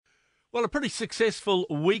Well, a pretty successful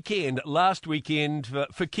weekend last weekend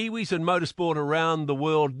for Kiwis and motorsport around the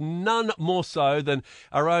world, none more so than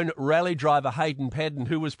our own rally driver Hayden Paddon,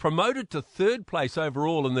 who was promoted to third place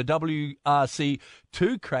overall in the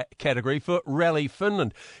WRC2 category for Rally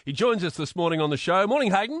Finland. He joins us this morning on the show.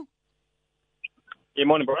 Morning, Hayden. Yeah,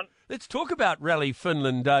 morning, Brian. Let's talk about Rally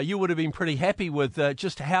Finland. You would have been pretty happy with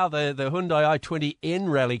just how the Hyundai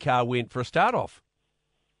i20N rally car went for a start off.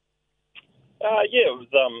 Yeah, it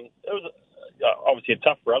was obviously a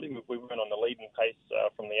tough rally. We weren't on the leading pace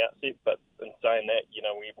from the outset, but in saying that,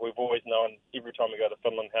 we've always known every time we go to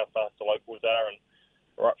Finland how fast the locals are, and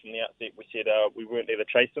right from the outset we said we weren't there to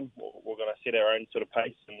chase them. We're going to set our own sort of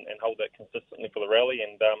pace and hold that consistently for the rally,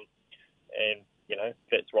 and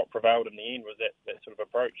that's what prevailed in the end, was that sort of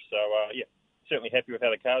approach. So certainly happy with how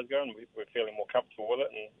the car's going. We're feeling more comfortable with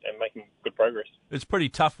it and making good progress. It's pretty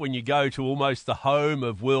tough when you go to almost the home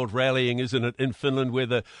of world rallying, isn't it, in Finland, where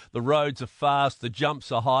the roads are fast, the jumps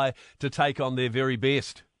are high, to take on their very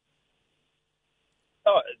best.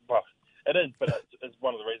 Oh, well, it is, but it's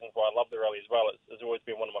one of the reasons why I love the rally as well. It's always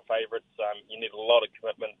been one of my favourites. You need a lot of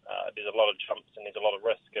commitment. There's a lot of jumps and there's a lot of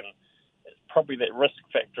risk, and it's probably that risk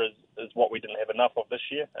factor is what we didn't have enough of this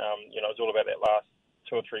year. It's all about that last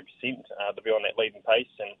 2 or 3% to be on that leading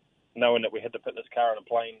pace, and knowing that we had to put this car on a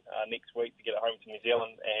plane next week to get it home to New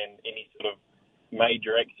Zealand, and any sort of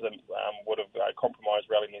major accident would have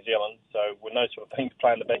compromised Rally New Zealand. So when those sort of things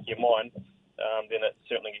play in the back of your mind, then it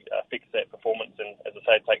certainly affects that performance, and as I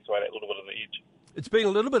say, it takes away that little bit of the edge. It's been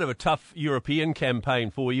a little bit of a tough European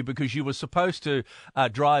campaign for you because you were supposed to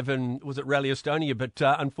drive in, was it Rally Estonia, but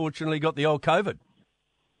unfortunately got the old COVID.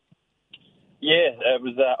 Yeah, it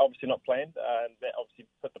was obviously not planned, and that obviously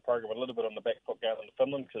put the program a little bit on the back foot going into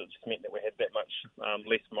Finland, because it just meant that we had that much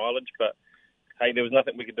less mileage. But hey, there was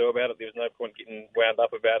nothing we could do about it. There was no point getting wound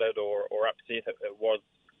up about it or upset. It was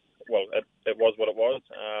what it was.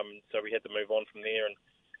 So we had to move on from there, and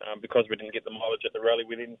because we didn't get the mileage at the rally,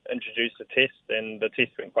 we then introduced a test, and the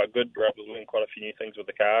test went quite good. We were able to learn quite a few new things with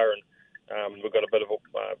the car, and we've got a bit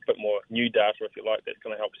more new data, if you like, that's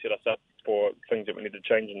going to help set us up for things that we need to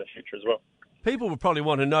change in the future as well. People would probably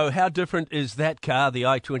want to know, how different is that car, the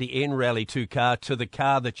i20N Rally 2 car, to the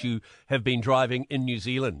car that you have been driving in New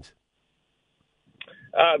Zealand?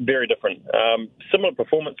 Very different. Similar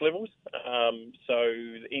performance levels. So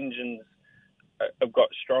the engines have got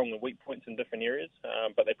strong and weak points in different areas,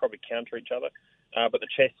 but they probably counter each other. But the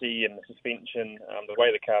chassis and the suspension, the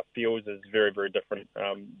way the car feels is very, very different.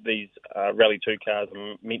 These Rally 2 cars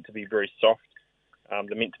are meant to be very soft.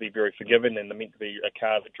 They're meant to be very forgiving, and they're meant to be a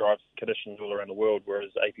car that drives conditions all around the world,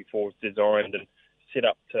 whereas AP4 is designed and set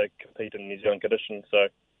up to compete in New Zealand conditions. So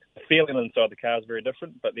the feeling inside the car is very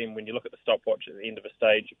different, but then when you look at the stopwatch at the end of a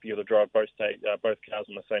stage, if you were to drive both cars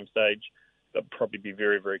on the same stage, they'll probably be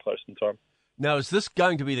very, very close in time. Now, is this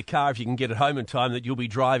going to be the car, if you can get it home in time, that you'll be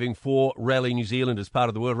driving for Rally New Zealand as part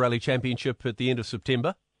of the World Rally Championship at the end of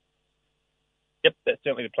September? Yep, that's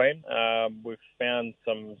certainly the plan. We've found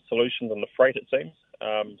some solutions on the freight, it seems.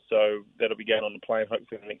 So that'll be going on the plane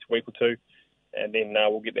hopefully in the next week or two. And then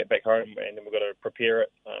we'll get that back home, and then we've got to prepare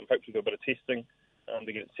it, hopefully do a bit of testing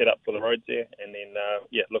to get it set up for the roads there. And then,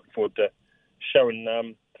 looking forward to showing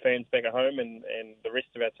fans back at home and the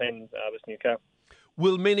rest of our team this new car.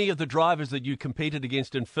 Will many of the drivers that you competed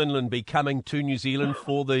against in Finland be coming to New Zealand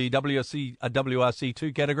for the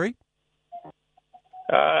WRC2 category?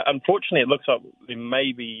 Unfortunately, it looks like there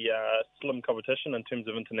may be slim competition in terms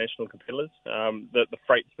of international competitors. The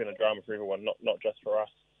freight's been a drama for everyone, not just for us.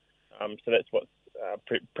 So that's what's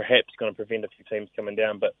perhaps going to prevent a few teams coming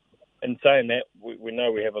down. But in saying that, we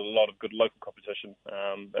know we have a lot of good local competition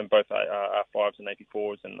in both R5s and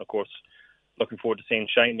AP4s, and of course, looking forward to seeing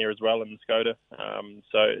Shane there as well in the Skoda.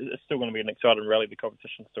 So it's still going to be an exciting rally. The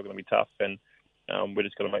competition's still going to be tough, and we're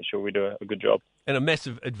just going to make sure we do a good job. And a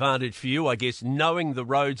massive advantage for you, I guess, knowing the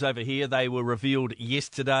roads over here. They were revealed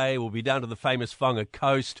yesterday. We'll be down to the famous Whanga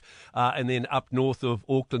coast and then up north of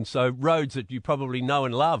Auckland. So roads that you probably know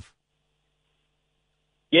and love.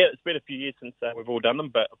 Yeah, it's been a few years since we've all done them,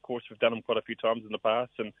 but of course we've done them quite a few times in the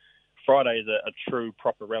past. And Friday is a true,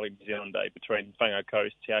 proper Rally New Zealand day between Whanga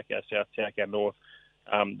coast, Te Akau south, Te Akau north.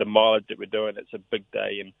 The mileage that we're doing, it's a big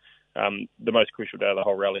day, and the most crucial day of the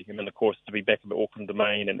whole rally. And then, of course, to be back in the Auckland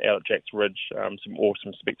Domain and out at Jack's Ridge, some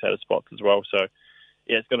awesome spectator spots as well. So,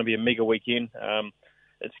 yeah, it's going to be a mega weekend.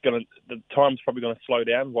 The time's probably going to slow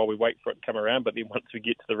down while we wait for it to come around, but then once we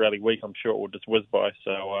get to the rally week, I'm sure it will just whiz by.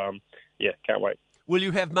 So, can't wait. Will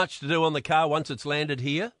you have much to do on the car once it's landed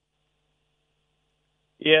here?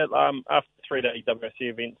 Yeah, after 3-day WRC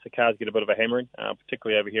events, the cars get a bit of a hammering,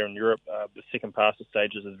 particularly over here in Europe. The second passer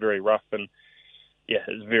stages is very rough, and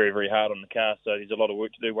it's very, very hard on the car. So there's a lot of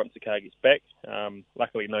work to do once the car gets back.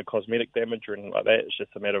 Luckily, no cosmetic damage or anything like that. It's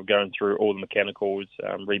just a matter of going through all the mechanicals,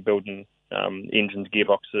 rebuilding engines,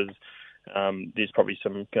 gearboxes. There's probably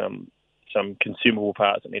some consumable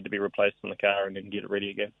parts that need to be replaced on the car and then get it ready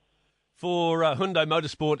again. For Hyundai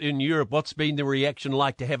Motorsport in Europe, what's been the reaction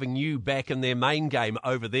like to having you back in their main game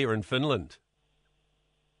over there in Finland?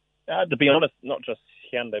 To be honest, not just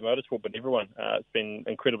Hyundai Motorsport, but everyone. It's been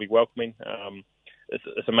incredibly welcoming.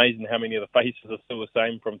 It's amazing how many of the faces are still the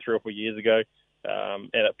same from 3 or 4 years ago, and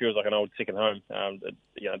it feels like an old second home.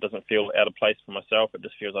 It doesn't feel out of place for myself. It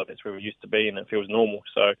just feels like that's where we used to be, and it feels normal.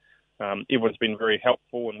 So everyone's been very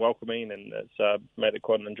helpful and welcoming, and it's made it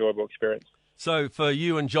quite an enjoyable experience. So for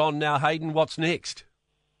you and John now, Hayden, what's next?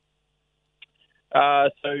 So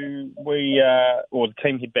the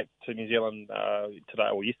team head back to New Zealand today,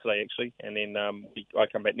 or yesterday actually, and then I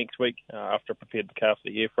come back next week after I prepared the car for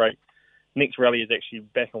the air freight. Next rally is actually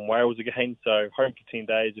back in Wales again, so home for 10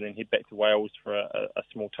 days and then head back to Wales for a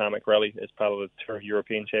small tarmac rally as part of the Tour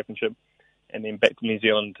European Championship, and then back to New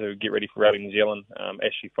Zealand to get ready for Rally New Zealand,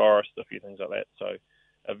 Ashley Forest, a few things like that. So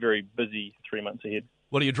a very busy 3 months ahead.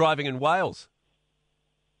 What are you driving in Wales?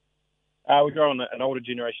 We're driving an older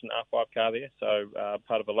generation R5 car there, so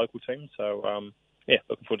part of a local team. So,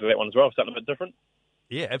 looking forward to that one as well, something a bit different.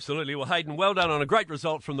 Yeah, absolutely. Well, Hayden, well done on a great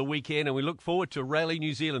result from the weekend, and we look forward to Rally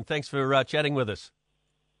New Zealand. Thanks for chatting with us.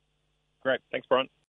 Great. Thanks, Brian.